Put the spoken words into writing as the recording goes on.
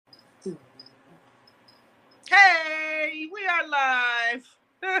Hey, we are live.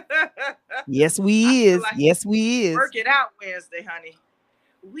 Yes, I we feel is. like Yes, we is. work it out Wednesday, honey.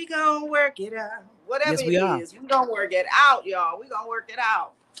 We gonna work it out. Whatever Yes, it we are. is, we gonna work it out, y'all. We gonna work it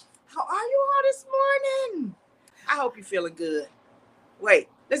out. How are you all this morning? I hope you're feeling good. Wait,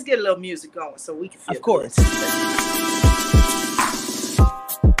 let's get a little music going so we can feel Of good course. too.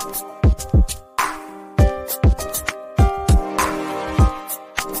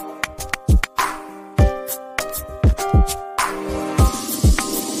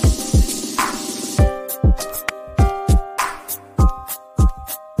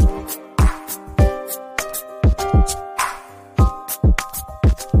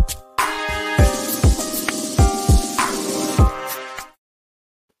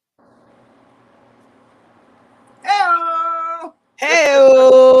 Hey,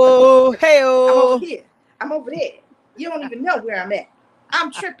 Hey-o, I'm over hey-o. here. I'm over there. You don't even know where I'm at.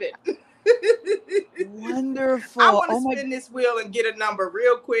 I'm tripping. I Wonderful. want to Oh my. spin this wheel and get a number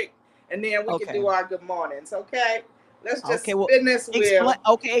real quick, and then we can Okay. do our good mornings. Okay, let's just Okay. Well, spin this explain. wheel.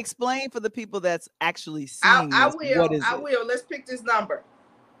 Okay, explain for the people that's actually seeing I this. What will. is I it? will. Let's pick this number.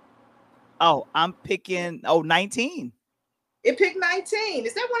 Oh, I'm picking. Oh, 19. It picked 19.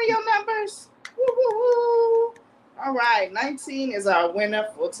 Is that one of your numbers? Woo, woo, woo. All right, 19 is our winner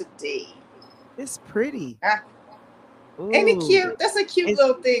for today. It's pretty. Ah, ain't it Ooh, cute? That's a cute it's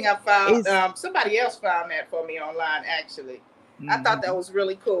little thing I found. it's. Somebody else found that for me online. Actually, I thought that Mhm. was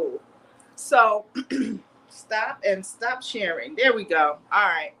really cool. So stop sharing. There we go. All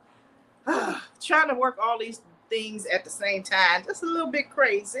right. Trying to work all these things at the same time, just a little bit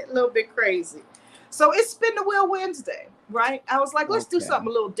crazy, a little bit crazy. So it's Spin the Wheel Wednesday, right? I was like, let's do Okay. something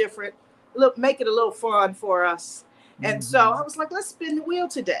a little different, look, make it a little fun for us. And so I Mhm. was like, let's spin the wheel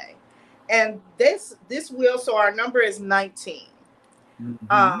today. And this wheel, so our number is 19.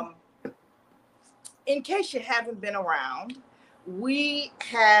 Mhm. Um, in case you haven't been around, we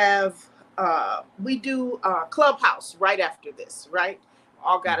have we do Clubhouse right after this, right?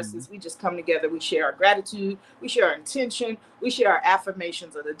 All Mhm. goddesses, we just come together, we share our gratitude, we share our intention, we share our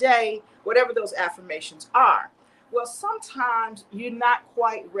affirmations of the day, whatever those affirmations are. Well, sometimes you're not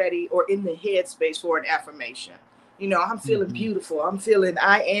quite ready or in the headspace for an affirmation. You know, I'm feeling Mhm. beautiful, I'm feeling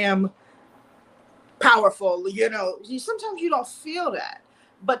I am powerful. You know, sometimes you don't feel that,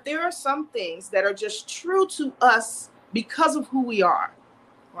 but there are some things that are just true to us because of who we are,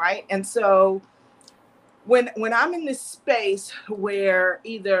 right? And so when I'm in this space where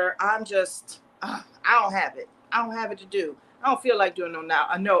either I'm just I don't have it, I don't have it to do, I don't feel like doing no now,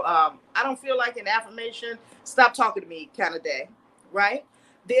 I know I don't feel like an affirmation, stop talking to me kind of day, right?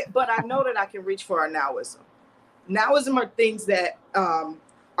 But I know that I can reach for a nowism. Nowism are things that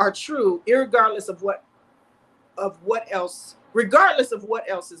are true regardless of what else, regardless of what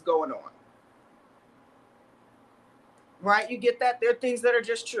else is going on. Right? You get that? There are things that are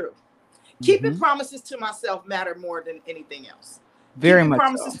just true. Keeping Mhm. promises to myself matter more than anything else. Very Keeping much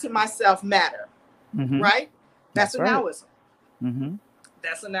promises so. to myself matter. Mhm. Right? That's That's a right. nowism. Mhm.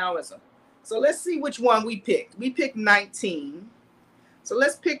 That's a nowism. So let's see which one we picked. We picked 19. So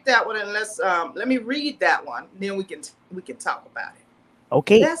let's pick that one and let's let me read that one. Then we can talk about it.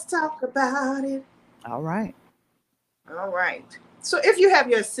 Okay. Let's talk about it. All right. All right. So if you have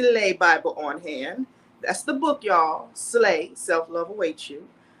your Slay Bible on hand, that's the book, y'all. Slay, Self Love Awaits You.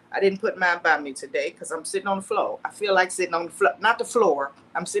 I didn't put mine by me today because I'm sitting on the floor. I feel like sitting on the floor, not the floor.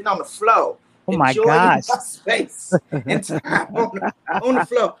 I'm sitting on the floor, Oh my enjoying gosh. my space and time on the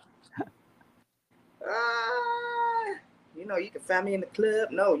floor. Uh, you can find me in the club.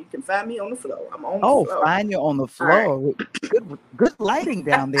 No, you can find me on the floor. I'm on the Oh, floor. fine, you're on the All right. floor. Good lighting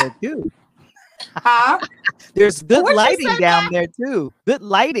down there too. Huh? There's good What you lighting say down now? there too. Good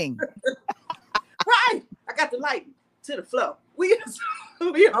lighting. Right. I got the light to the floor. We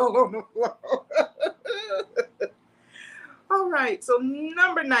all on the floor. All right. So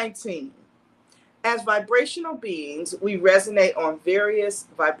number 19. As vibrational beings, we resonate on various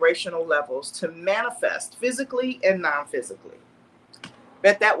vibrational levels to manifest physically and non-physically.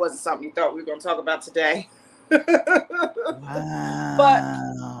 Bet that wasn't something you thought we were going to talk about today. But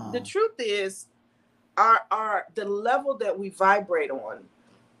the Wow. truth is, our the level that we vibrate on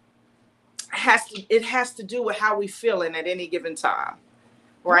has to do with how we feeling at any given time,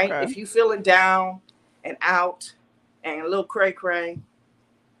 right? Okay. If you feeling down and out and a little cray cray,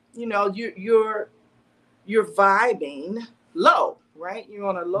 you're vibing low, right? You're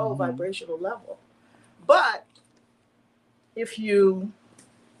on a low Mhm. vibrational level. But if you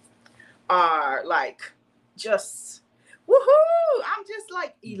are like just woohoo, I'm just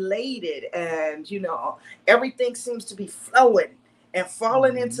like elated, and everything seems to be flowing and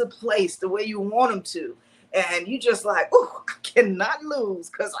falling Mhm. into place the way you want them to. and you just like, oh, I cannot lose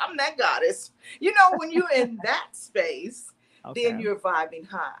because I'm that goddess. You know, when you're in that space, then Okay. you're vibing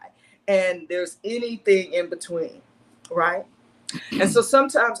high, and there's anything in between, right? And so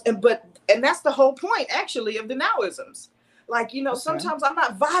sometimes, and that's the whole point actually of the Nowisms. Like, you know, Okay. sometimes I'm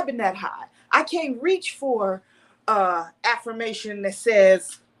not vibing that high. I can't reach for affirmation that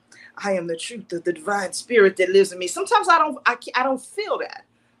says, I am the truth of the divine spirit that lives in me. Sometimes I don't feel that,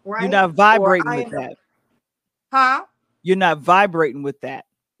 You're right? not Or vibrating I with am that. huh? You're not vibrating with that.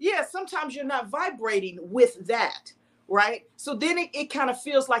 Yeah, sometimes you're not vibrating with that, right? So then it kind of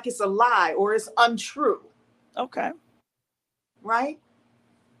feels like it's a lie or it's untrue, Okay. right?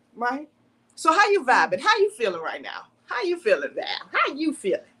 Right? So how you vibing? How you feeling right now? How you feeling, Val? How you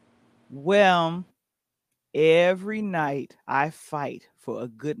feeling? Well, every night I fight for a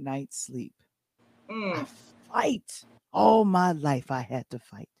good night's sleep. I Mm. fight. All my life I had to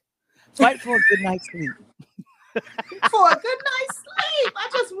fight. Fight for a good night's sleep. For a good night's sleep. I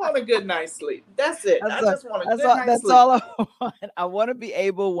just want a good night's sleep. That's it. I just want a good night's That's sleep. all I want. I want to be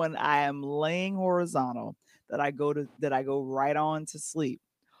able, when I am laying horizontal, that I go right on to sleep.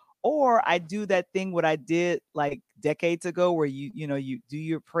 Or I do that thing what I did like decades ago where you do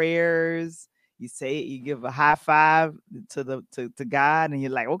your prayers, you say it, you give a high five to God, and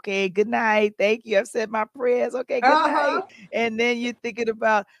you're like, okay, good night. Thank you. I've said my prayers. Okay, good night. Uh-huh. And then you're thinking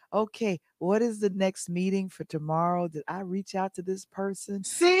about, okay, what is the next meeting for tomorrow? Did I reach out to this person?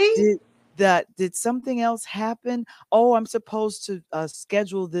 See? Did something else happen? Oh, I'm supposed to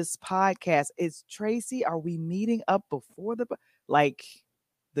schedule this podcast. Is Tracy, are we meeting up before like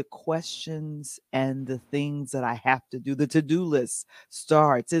the questions and the things that I have to do? The to-do list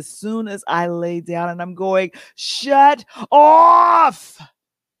starts as soon as I lay down and I'm going, shut off.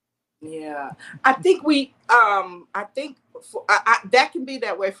 Yeah. I think that can be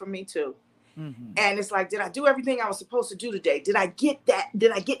that way for me too. Mm-hmm. And it's like, did I do everything I was supposed to do today? Did I get that?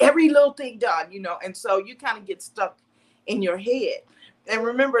 Did I get every little thing done? You know, and so you kind of get stuck in your head. And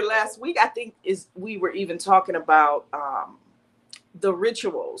remember last week, I think we were even talking about the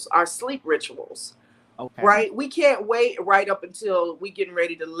rituals, our sleep rituals, Okay. right? We can't wait right up until we getting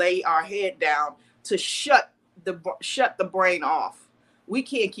ready to lay our head down to shut the brain off. We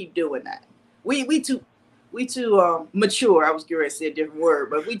can't keep doing that. We too mature. I was going to say a different word,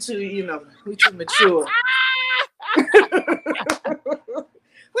 but we too mature. We too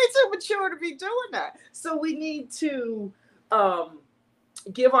mature to be doing that. So we need to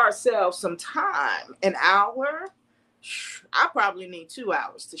give ourselves some time. An hour. I probably need 2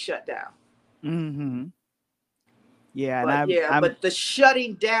 hours to shut down. Mm-hmm. Yeah, and I'm But the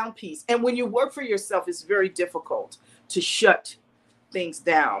shutting down piece, and when you work for yourself, it's very difficult to shut things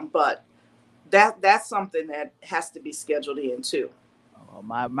down. But that's something that has to be scheduled in too.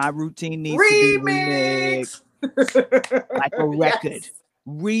 my routine needs to be remixed Remix. like a record. Yes.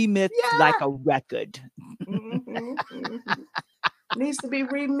 Remixed like Yeah. a record. Mm-hmm, mm-hmm. Needs to be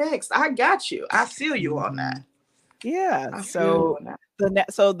remixed. I got you. I feel you on Mm-hmm. that. Yeah. I feel you So on that.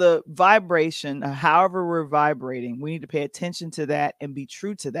 the vibration, however we're vibrating, we need to pay attention to that and be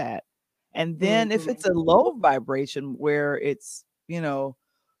true to that. And then if Mm-hmm. it's a low vibration where it's,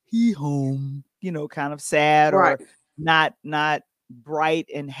 he home, kind of sad Right. or not bright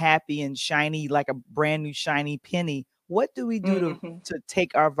and happy and shiny like a brand new shiny penny, what do we do Mm-hmm. to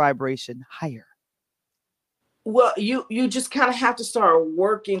take our vibration higher? Well, you just kind of have to start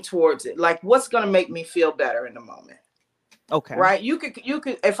working towards it. Like, what's going to make me feel better in the moment? Okay. Right? You could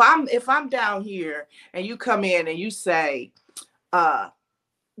if I'm down here and you come in and you say,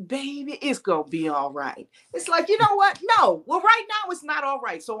 baby, it's gonna be all right. It's like, you know what? No. Well, right now it's not all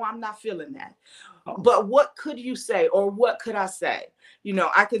right. So I'm not feeling that. Oh. But what could you say, or what could I say?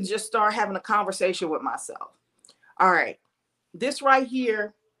 I could just start having a conversation with myself. All right, this right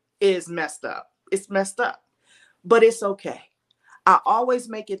here is messed up. It's messed up, but it's okay. I always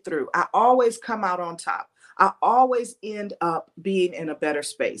make it through. I always come out on top. I always end up being in a better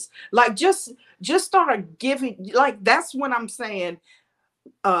space. Like, just start giving, like, that's when I'm saying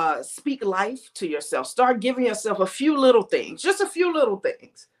speak life to yourself. Start giving yourself a few little things, just a few little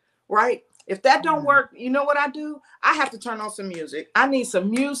things, right? If that don't Yeah. work, you know what I do? I have to turn on some music. I need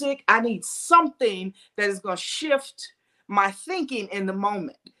some music. I need something that is going to shift my thinking in the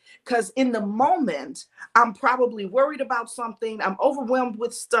moment. Because in the moment, I'm probably worried about something. I'm overwhelmed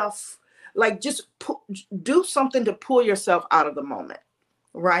with stuff. Like, just do something to pull yourself out of the moment,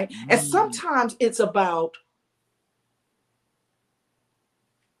 right? And Mm. sometimes it's about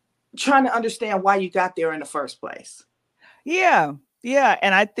trying to understand why you got there in the first place. Yeah. Yeah.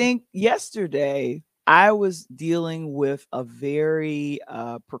 And I think yesterday I was dealing with a very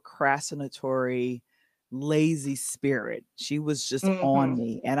procrastinatory lazy spirit. She was just on Mm-hmm.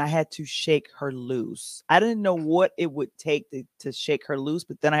 me, and I had to shake her loose. I didn't know what it would take to shake her loose,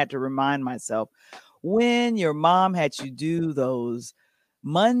 but then I had to remind myself, when your mom had you do those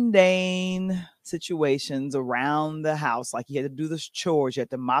mundane situations around the house, like you had to do the chores, you had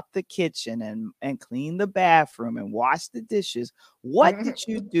to mop the kitchen and clean the bathroom and wash the dishes. What did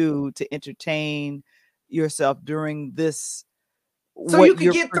you do to entertain yourself during this, So you what could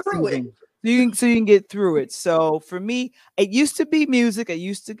you're get through it. perceiving? So you can get through it. So for me, it used to be music. I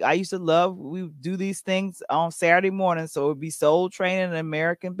used to love, we would do these things on Saturday morning. So it would be Soul Train and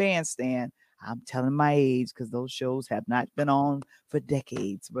American Bandstand. I'm telling my age because those shows have not been on for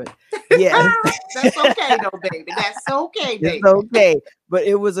decades. But yes, That's okay though, baby. That's okay, it's baby. okay. But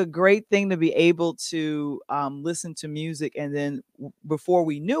it was a great thing to be able to listen to music. And then before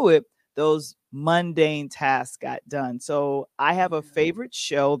we knew it, those mundane tasks got done. So I have a favorite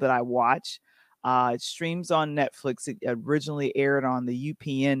show that I watch. It streams on Netflix. It originally aired on the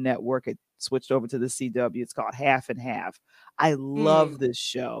UPN network. It switched over to the CW. It's called Half and Half. I love this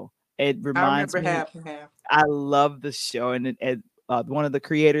show. It I reminds remember me, half and half. I love the show, and one of the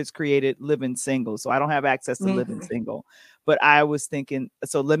creators created Living Single, so I don't have access to Living Mhm. Single. But I was thinking,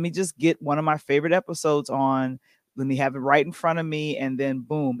 so let me just get one of my favorite episodes on. Let me have it right in front of me, and then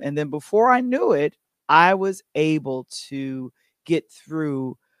boom, and then before I knew it, I was able to get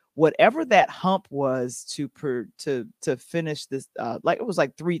through whatever that hump was to finish this. Like it was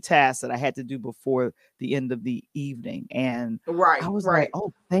like 3 tasks that I had to do before the end of the evening, and I Right, was like, right,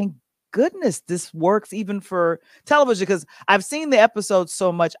 oh, thank goodness this works even for television, because I've seen the episodes so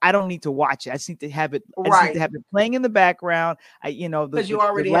much I don't need to watch it. I just need to right. have it playing in the background. The Because you the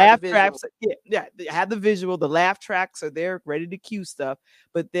already have the laugh visual. tracks, yeah, I have the visual, the laugh tracks are there ready to cue stuff.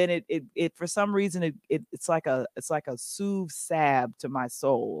 But then it for some reason it's like a soothe salve to my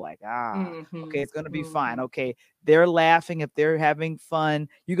soul. Like, Mm-hmm. okay, it's gonna be fine. Mm-hmm. Okay, they're laughing, if they're having fun,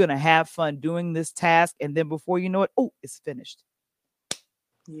 you're gonna have fun doing this task, and then before you know it, oh, it's finished.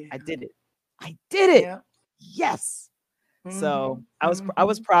 Yeah. I did it. I did it. Yeah. Yes. Mm-hmm. So I was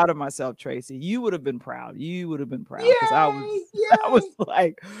Mm-hmm. proud of myself, Tracy. You would have been proud. You would have been proud because I was Yay! I was Yay!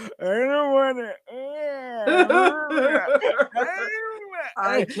 like, I don't want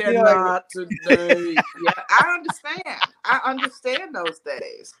I to. Like, cannot today. Yeah, I understand. I understand those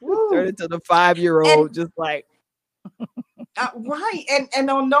days. turn Woo. into the And 5-year-old, just like right. And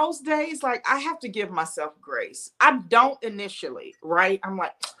on those days, like I have to give myself grace. I don't initially, right? I'm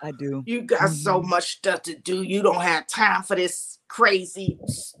like, I do. you got so Mhm. much stuff to do. You don't have time for this crazy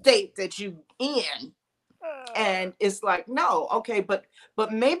state that you in. And it's like, no, okay, but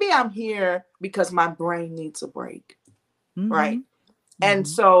maybe I'm here because my brain needs a break, right? Mhm. And Mhm.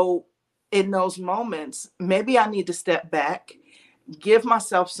 so in those moments, maybe I need to step back, give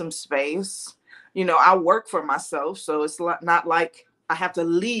myself some space. I work for myself, so it's not like I have to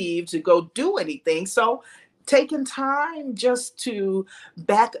leave to go do anything. So taking time just to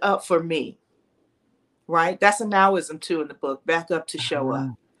back up for me, right? That's a nowism too in the book. Back up to show Uh,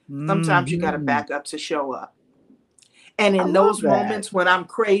 up. Sometimes you got to mhm. back up to show up. And I in love those that. moments when I'm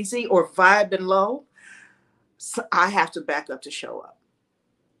crazy or vibing low, I have to back up to show up.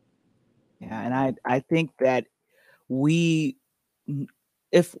 Yeah, and I think that we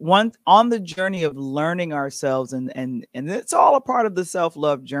if one on the journey of learning ourselves, and it's all a part of the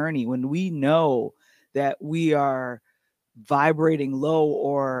self-love journey, when we know that we are vibrating low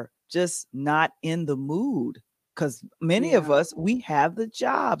or just not in the mood, because many of Yeah. us, we have the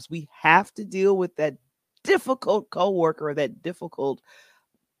jobs, we have to deal with that difficult coworker or that difficult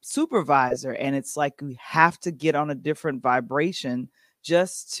supervisor, and it's like we have to get on a different vibration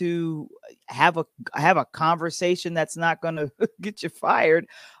just to have a conversation that's not going to get you fired,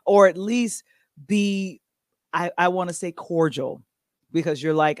 or at least be, I want to say, cordial, because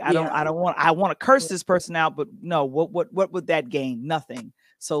you're like, Yeah. I want to curse this person out, but no, what would that gain? Nothing.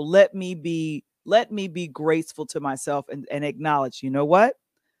 So let me be graceful to myself, and acknowledge, you know what,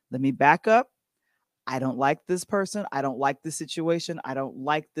 let me back up. I don't like this person. I don't like this situation. I don't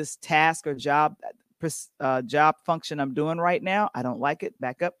like this task or job function I'm doing right now. I don't like it.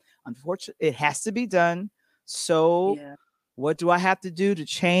 Back up. Unfortunately, it has to be done. So, Yeah. what do I have to do to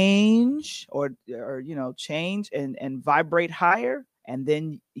change, or change and vibrate higher? And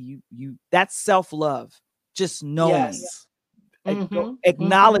then that's self-love. Just knowing, Yes. Mm-hmm. Mm-hmm.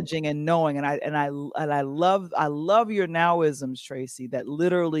 acknowledging and knowing. And I love your nowisms, Tracy, that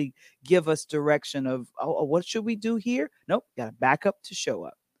literally give us direction of, what should we do here? Nope, gotta back up to show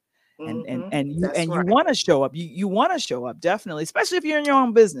up. and and Mm-hmm. and you That's and you right. want to show up. You want to show up, definitely, especially if you're in your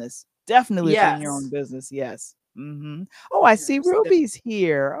own business. Definitely, if you're in your own Yes. business. Yes. Oh, I see Yes. Ruby's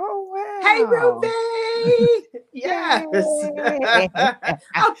here. Oh, Hey, Wow. Ruby. Yes. Yay.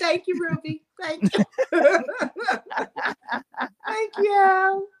 Oh, thank you, Ruby. Thank you. Thank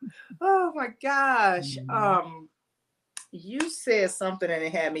you. Oh my gosh. Mhm. You said something and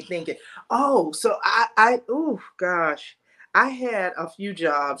it had me thinking. Oh, so oh gosh. I had a few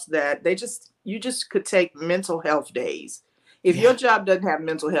jobs that you just could take mental health days. If your Yeah. job doesn't have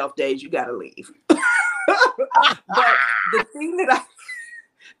mental health days, you gotta leave. But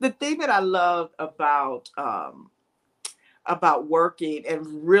the thing that I love about working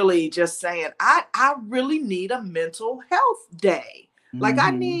and really just saying I really need a mental health day. Like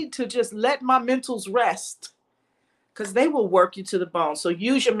I Mhm. need to just let my mentals rest because they will work you to the bone. So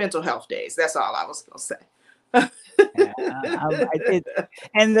use your mental health days. That's all I was gonna Yeah, I did, say.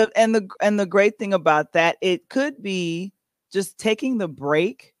 and the great thing about that, it could be just taking the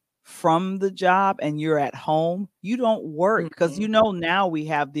break from the job and you're at home. You don't work because Mhm. now we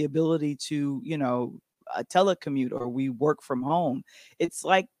have the ability to, telecommute or we work from home. It's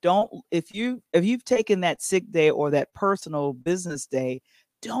like don't if you've taken that sick day or that personal business day,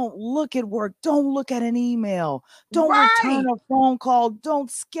 don't look at work, don't look at an email, don't return Right. a phone call,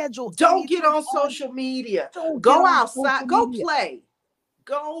 don't schedule Don't get anything on on, social media. don't get Go on social outside. Go media. play.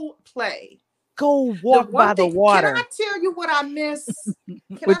 Go play. Go The walk by one the thing, can I water. tell you what I miss?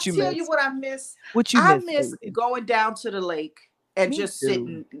 Can I What you tell you miss? what I miss? What you I miss, miss baby? going down to the lake and Me just too.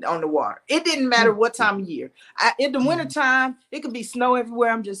 sitting on the water. It didn't matter Me what too. time of year. In the Mhm. wintertime, it could be snow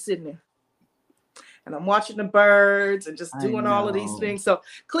everywhere. I'm just sitting there and I'm watching the birds and just I doing all of these know. things. So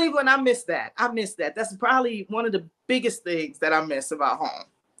Cleveland, I miss that. I miss that. That's probably one of the biggest things that I miss about home.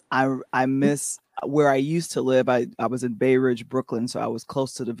 I miss where I used to live. I was in Bay Ridge, Brooklyn, so I was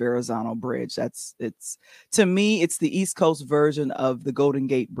close to the Verrazano Bridge. It's to me, it's the East Coast version of the Golden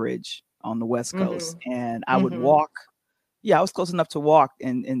Gate Bridge on the West Coast. Mm-hmm. And I would Mm-hmm. walk. Yeah, I was close enough to walk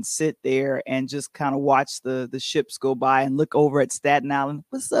and sit there and just kind of watch the ships go by and look over at Staten Island.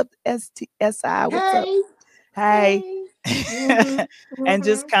 What's up, STSI? What's up? Hey, Hey. hey. Mm-hmm. And Mm-hmm.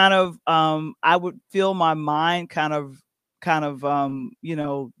 just kind of I would feel my mind kind of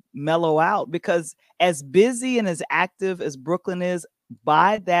mellow out because as busy and as active as Brooklyn is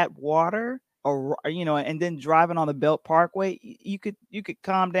by that water or and then driving on the Belt Parkway, you could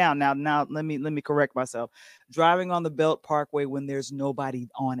calm down. Now let me correct myself. Driving on the Belt Parkway when there's nobody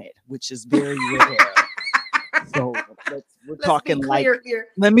on it, which is very rare. So we're Let's be talking like, clear here.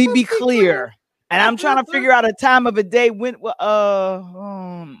 let me be Let's be clear. clear. And I'm trying to figure out a time of a day when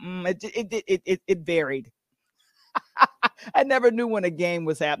it varied. I never knew when a game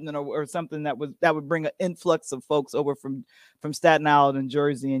was happening or something that would bring an influx of folks over from Staten Island and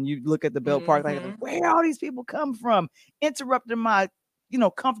Jersey, and you look at the Belt Park like, Mm-hmm. where all these people come from, interrupting my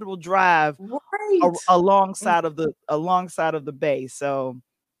comfortable drive Right. alongside of the bay. So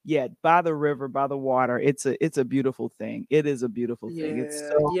yeah, by the river, by the water, it's a beautiful thing. It is a beautiful thing. It's Yeah,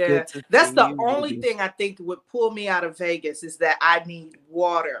 so yeah. good to That's see the you, only Ruby. thing I think would pull me out of Vegas is that I need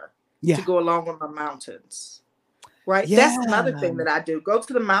water to Yeah, go along with my mountains. Right? yeah. That's another thing that I do. Go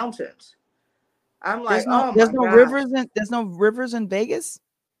to the mountains. I'm like, There's no oh there's my no gosh. rivers in there's no rivers in Vegas.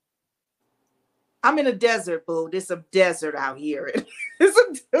 I'm in a desert, boo. There's a desert out here. It's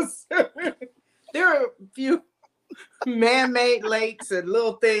a desert. There are a few man-made lakes and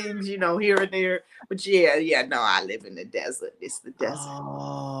little things, here and there. But yeah, no, I live in the desert. It's the desert.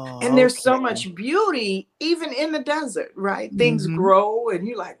 And Oh, there's so okay. much beauty even in the desert, right? Things Mhm. grow and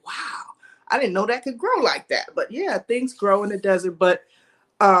you're like, wow, I didn't know that could grow like that. But yeah, things grow in the desert. But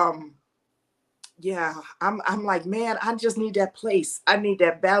um, yeah, I'm like, man, I just need that place. I need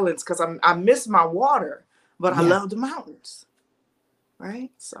that balance because I miss my water, but I Yeah. love the mountains.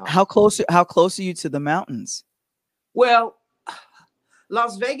 Right. So How close are you to the mountains? well,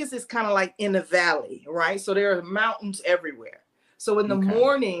 Las Vegas is kind of like in the valley, right? So there are mountains everywhere. So in the Okay.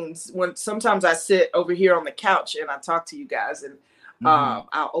 mornings, when sometimes I sit over here on the couch and I talk to you guys, and Mhm.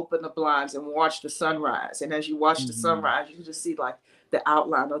 I'll open the blinds and watch the sunrise. And as you watch the Mhm. sunrise, you can just see like the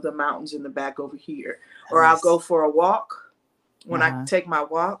outline of the mountains in the back over here. Or I'll Nice. go for a walk. When I Uh-huh. take my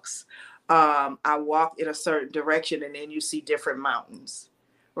walks, I walk in a certain direction, and then you see different mountains,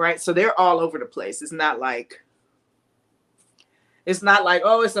 right? So they're all over the place. It's not like,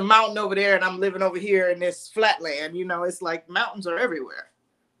 oh, it's a mountain over there and I'm living over here in this flatland. It's like mountains are everywhere.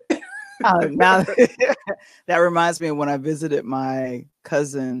 Now that reminds me of when I visited my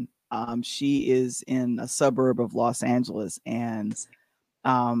cousin. She is in a suburb of Los Angeles, and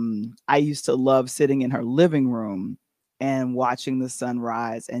I used to love sitting in her living room and watching the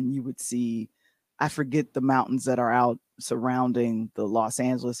sunrise. And you would see I forget the mountains that are out surrounding the Los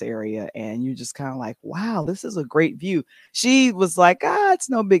Angeles area. And you're just kind of like, wow, this is a great view. She was like, it's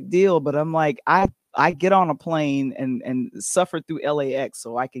no big deal. But I'm like, I get on a plane and suffer through LAX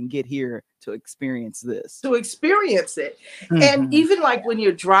so I can get here to experience this. To experience it. And even like when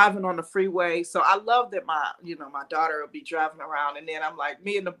you're driving on the freeway. So I love that my daughter will be driving around, and then I'm like,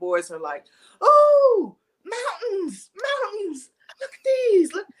 me and the boys are like, oh, mountains, look at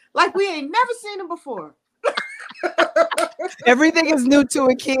these. Look, like we ain't never seen them before. Everything is new to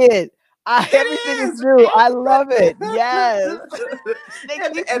a kid. Everything is new. I love it. Yes.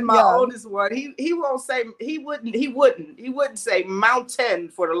 and my oldest one, he won't say, he wouldn't say mountain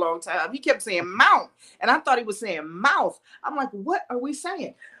for the long time. He kept saying mount, and I thought he was saying mouth. I'm like, what are we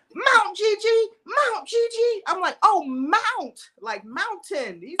saying? Mount Gigi, Mount Gigi. I'm like, oh, mount, like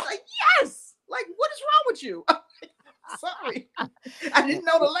mountain. He's like, yes. Like, what is wrong with you? Sorry, I didn't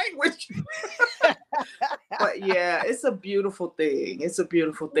know the language. But yeah, it's a beautiful thing. It's a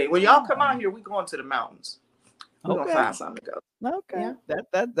beautiful thing. When y'all come out here, we going to the mountains. We're gonna find something to go. Okay, yeah.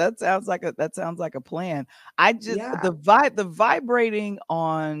 That sounds like a plan. I just the vibrating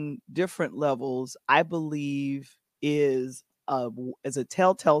on different levels, I believe, is a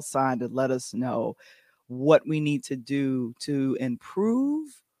telltale sign to let us know what we need to do to improve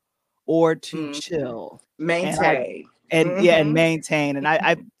or to chill, maintain. And maintain. And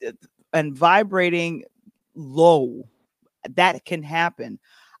I vibrating low, that can happen.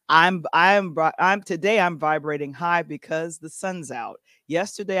 I'm today I'm vibrating high because the sun's out.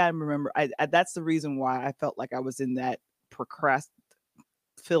 Yesterday, I remember that's the reason why I felt like I was in that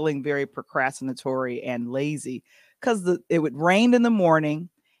feeling very procrastinatory and lazy, because it would rain in the morning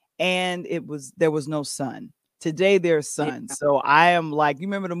and there was no sun. Today there's sun. Yeah. So I am like, you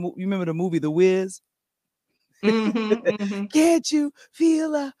remember the movie The Wiz? Can't you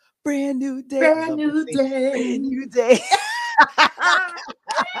feel a brand new day? Brand new day.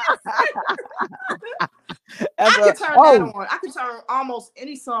 I can turn that on. I can turn almost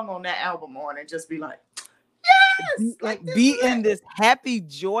any song on that album on and just be like, yes, be in this happy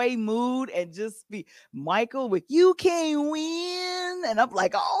joy mood and just be Michael with "You Can't Win," and I'm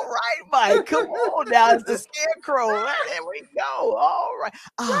like, all right, Mike, come on now, it's the Scarecrow. There we go. All right.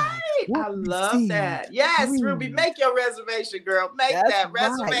 I love that. Yes, Ruby, make your reservation, girl. Make that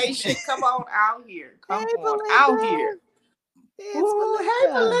reservation. Come on out here. Come on out here. Ooh, hey,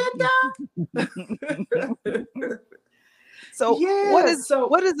 Belinda. So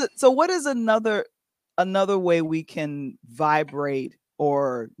what is another way we can vibrate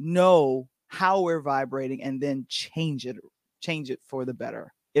or know how we're vibrating and then change it for the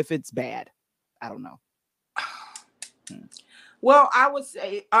better if it's bad? I don't know. Well, I would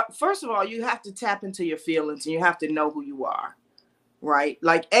say, first of all, you have to tap into your feelings and you have to know who you are, right?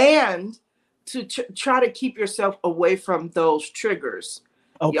 Like, and to try to keep yourself away from those triggers.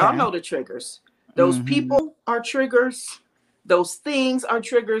 Okay. Y'all know the triggers. Those people are triggers. Those things are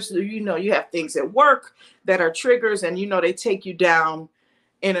triggers. You have things at work that are triggers, and they take you down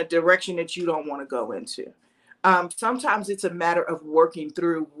in a direction that you don't want to go into. Sometimes it's a matter of working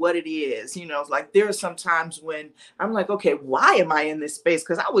through what it is. Like there are some times when I'm like, okay, why am I in this space?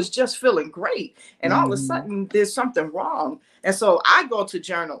 Because I was just feeling great, and all of a sudden there's something wrong. And so I go to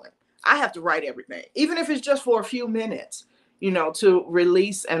journaling. I have to write everything, even if it's just for a few minutes, to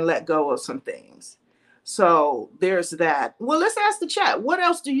release and let go of some things. So there's that. Well, let's ask the chat. What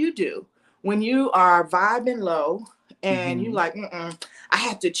else do you do when you are vibing low and you like, I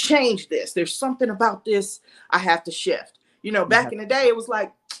have to change this. There's something about this I have to shift. Back in the day, it was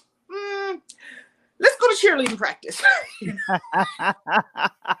like, let's go to cheerleading practice.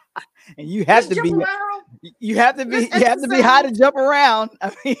 And you have to be high to jump around.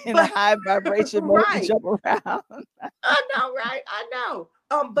 I mean, in a high vibration mode to jump around. I know, right? I know.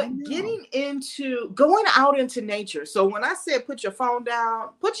 But getting going out into nature. So when I said put your phone down,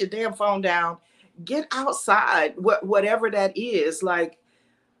 put your damn phone down, get outside, whatever that is, like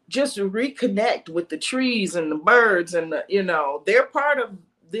just reconnect with the trees and the birds and they're part of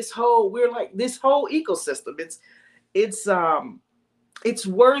this whole ecosystem. It's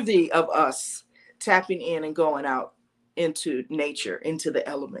worthy of us tapping in and going out into nature, into the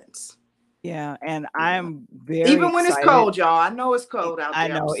elements. Yeah, and I'm very even when excited. It's cold, y'all. I know it's cold out there. I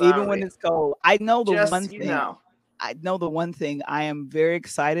know, even when it's cold. I know the one thing. I am very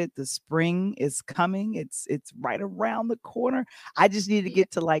excited. The spring is coming. It's right around the corner. I just need to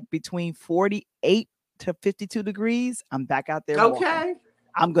get to like between 48 to 52 degrees. I'm back out there. Okay. Walking.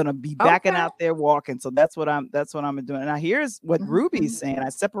 I'm gonna be backing out there walking. So that's what I'm doing. Now here's what Ruby's saying. I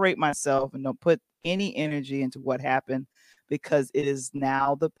separate myself and don't put any energy into what happened because it is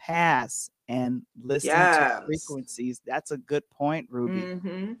now the past, and listen to Yes. frequencies. That's a good point, Ruby.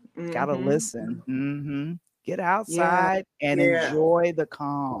 Mm-hmm. Gotta Mm-hmm. listen. Get Yeah. outside and Yeah. enjoy the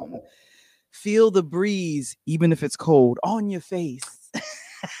calm. Feel the breeze, even if it's cold, on your face.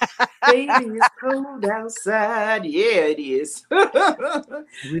 Baby, it's cold outside. Yeah, it is.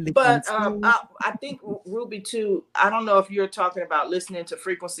 Really But smooth. I think Ruby too. I don't know if you're talking about listening to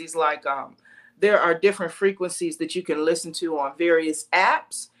frequencies like there are different frequencies that you can listen to on various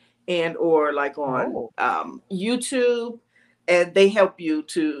apps and or like on Oh, YouTube, and they help you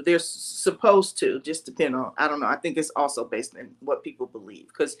to. They're supposed to just depend on. I don't know. I think it's also based on what people believe.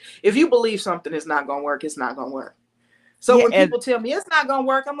 Because if you believe something is not going to work, it's not going to work. So yeah, when and people tell me it's not gonna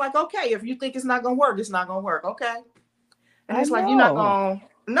work, I'm like, okay, if you think it's not gonna work, it's not gonna work. Okay. And I it's like you're not know. gonna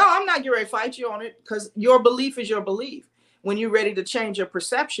no, I'm not getting ready to fight you on it because your belief is your belief. When you're ready to change your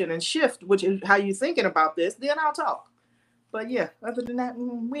perception and shift, which is how you thinking about this, then I'll talk. But yeah, other than that,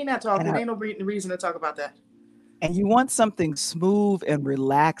 we ain't not And talking. Ain't no reason to talk about that. you want something smooth and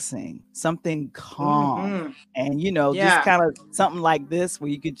relaxing, something calm, Mm-hmm. and just Yeah. kind of something like this where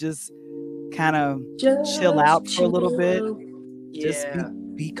you could just kind of chill Just out for a little bit. chill. Just Yeah.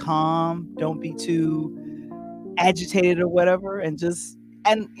 be calm. Don't be too agitated or whatever, and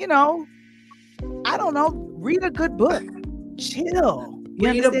I don't know, read a good book. Chill. You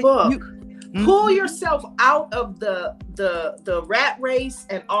Read a understand? book. Pull Mhm. yourself out of the rat race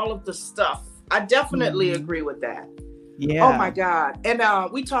and all of the stuff. I definitely Mhm. agree with that. Oh my Yeah. God.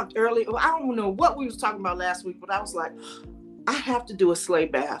 And we talked earlier. I don't know what we was talking about last week, but I was like, I have to do a sleigh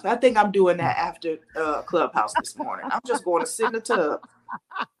bath. I think I'm doing that after Clubhouse this morning. I'm just going to sit in the tub.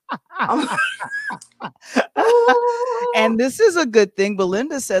 And this is a good thing.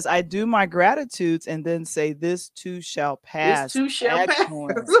 Belinda says, I do my gratitudes and then say, this too shall This pass. too shall pass.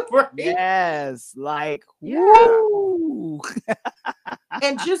 Excellent. Right? Yes. Like, Yeah. woo.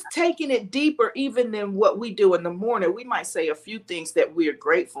 And just taking it deeper, even than what we do in the morning, we might say a few things that we're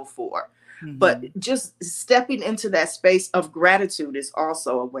grateful for. But Mhm. just stepping into that space of gratitude is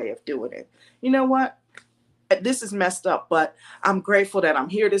also a way of doing it. You know what? This is messed up, but I'm grateful that I'm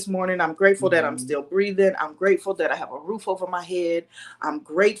here this morning. I'm grateful that I'm Mhm. still breathing. I'm grateful that I have a roof over my head. I'm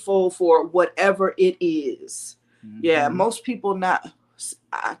grateful for whatever it is. Yeah, Mhm. most people not.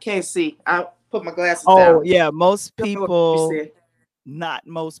 I can't see. I put my glasses Oh, down. yeah. Most Don't know what you people, said. not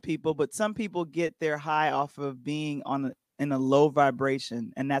most people, but some people get their high off of being in a low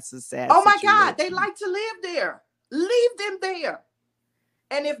vibration, and that's a sad Oh my God, they situation. like to live there. Leave them there.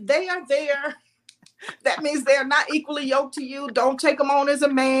 And if they are there, that means they're not equally yoked to you. Don't take them on as a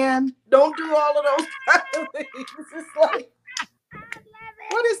man. Don't do all of those kind of things. It's like,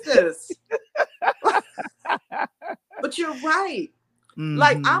 what is this? But you're right.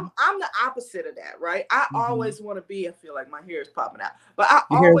 Like Mhm. I'm the opposite of that, right? I Mhm. always want to be, I feel like my hair is popping out, but I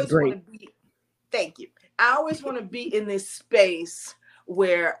Your hair is always want great. to be, thank you. I always want to be in this space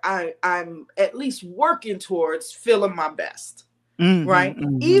where I'm at least working towards feeling my best. Mhm. Right?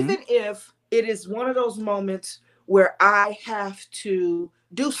 Mhm. Even if it is one of those moments where I have to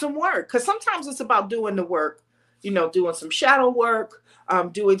do some work, because sometimes it's about doing the work, doing some shadow work,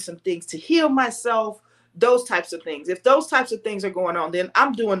 doing some things to heal myself, those types of things. If those types of things are going on, then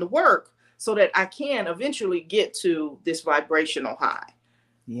I'm doing the work so that I can eventually get to this vibrational high.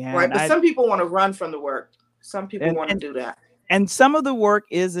 Yeah, Right? and But I some people want to run from the work. Some people and want to and do that. and some of the work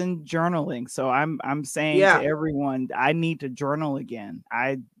is in journaling. So I'm saying to Yeah. everyone, I need to journal again.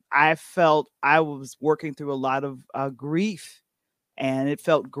 I felt I was working through a lot of grief, and it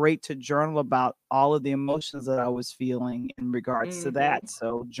felt great to journal about all of the emotions that I was feeling in regards to Hmm. that.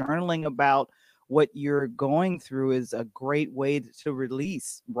 So journaling about what you're going through is a great way to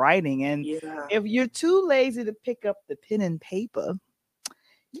release writing. And Yeah. if you're too lazy to pick up the pen and paper,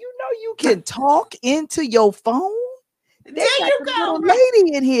 you can talk into your phone. They There got you this little go.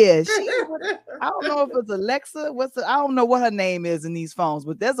 lady in here. I don't know if it's Alexa. I don't know what her name is in these phones,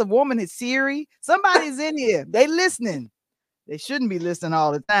 but there's a woman, it's Siri. Somebody's in here. They listening. They shouldn't be listening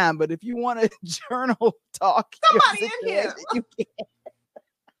all the time, but if you want to journal talk your Somebody in here. situation, you can.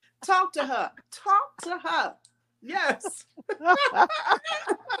 Talk to her. Talk to her. Yes.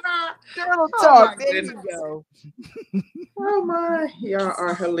 Journal Oh talk. my There goodness. you go. Oh my. Y'all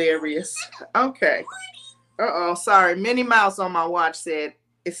are hilarious. Okay. Uh-oh. Sorry. Minnie Mouse on my watch said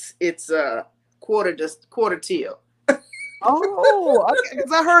it's quarter till. Oh, okay.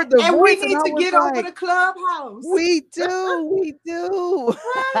 Because I heard the And we voice and need I to was get over like, to Clubhouse. we do, we do.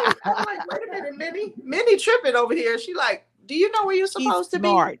 Right. I'm like, wait a minute, Minnie. Minnie tripping over here. She like, do you know where you're She's supposed to be?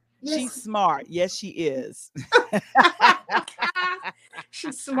 smart. She's Yes. smart. Yes, she is.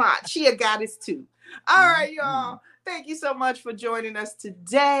 She's smart. She a goddess too. All right, y'all. Thank you so much for joining us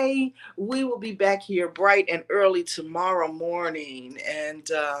today. We will be back here bright and early tomorrow morning. And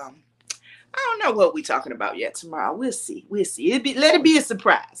I don't know what we're talking about yet tomorrow. We'll see. We'll see. Let it be a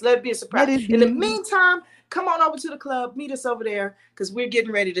surprise. Let it be a surprise. In the meantime, come on over to the club. Meet us over there because we're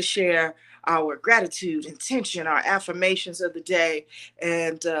getting ready to share our gratitude, intention, our affirmations of the day,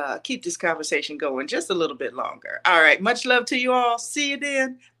 and keep this conversation going just a little bit longer. All right. Much love to you all. See you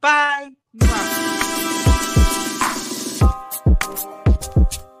then. Bye. Bye.